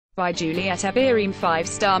by Juliet Eberim.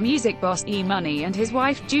 Five-star music boss E-Money and his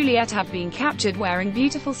wife, Juliet, have been captured wearing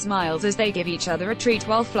beautiful smiles as they give each other a treat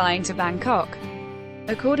while flying to Bangkok.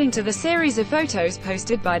 According to the series of photos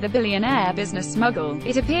posted by the billionaire business mogul,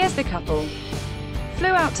 it appears the couple flew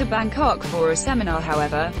out to Bangkok for a seminar.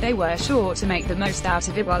 However, they were sure to make the most out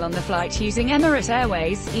of it while on the flight using Emirates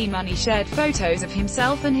Airways. E-Money shared photos of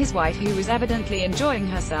himself and his wife, who was evidently enjoying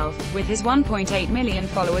herself, with his 1.8 million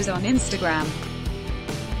followers on Instagram.